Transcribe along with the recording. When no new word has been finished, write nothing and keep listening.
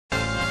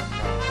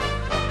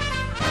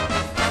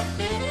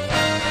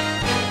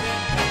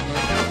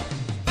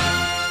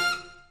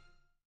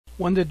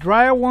When the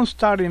dryer won't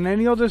start in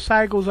any of the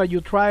cycles that you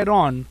try it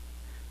on,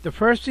 the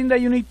first thing that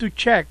you need to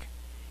check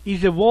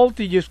is the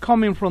voltage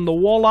coming from the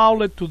wall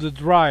outlet to the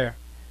dryer.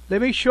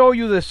 Let me show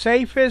you the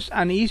safest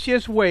and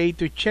easiest way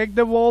to check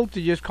the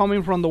voltage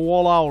coming from the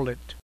wall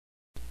outlet.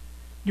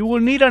 You will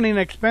need an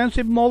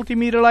inexpensive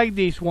multimeter like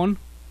this one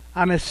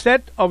and a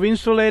set of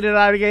insulated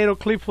alligator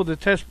clips for the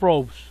test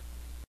probes.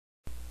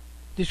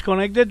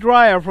 Disconnect the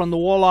dryer from the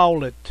wall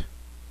outlet.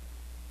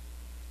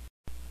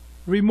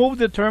 Remove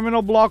the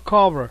terminal block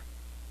cover.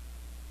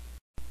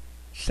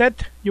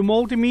 Set your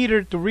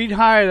multimeter to read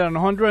higher than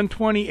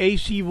 120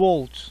 AC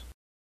volts.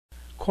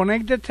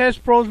 Connect the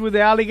test probes with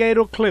the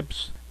alligator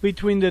clips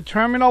between the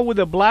terminal with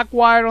the black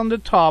wire on the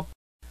top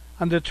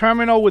and the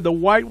terminal with the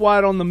white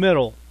wire on the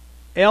middle,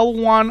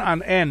 L1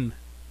 and N,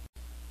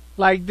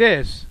 like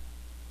this.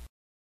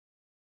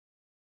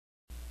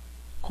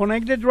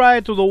 Connect the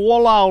dryer to the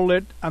wall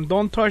outlet and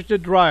don't touch the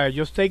dryer,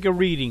 just take a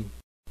reading.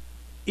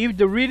 If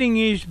the reading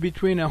is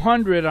between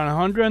 100 and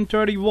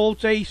 130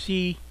 volts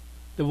AC,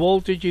 the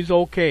voltage is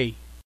okay.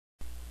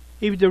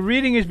 If the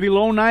reading is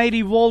below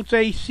 90 volts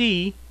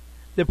AC,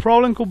 the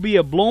problem could be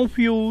a blown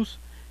fuse,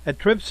 a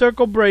trip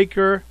circuit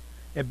breaker,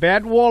 a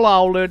bad wall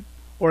outlet,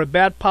 or a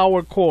bad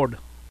power cord.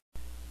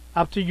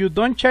 After you're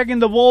done checking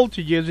the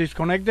voltages,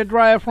 disconnect the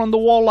dryer from the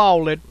wall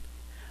outlet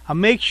and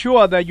make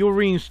sure that you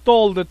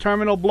reinstall the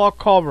terminal block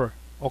cover,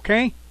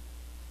 okay?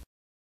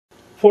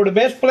 For the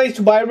best place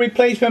to buy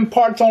replacement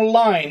parts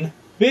online,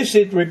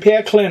 visit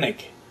Repair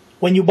Clinic.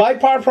 When you buy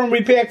parts from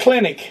Repair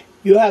Clinic,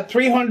 you have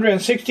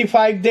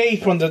 365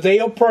 days from the day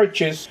of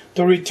purchase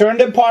to return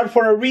the part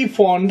for a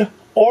refund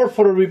or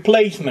for a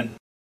replacement.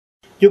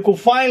 You can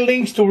find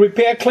links to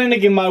Repair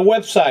Clinic in my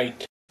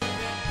website.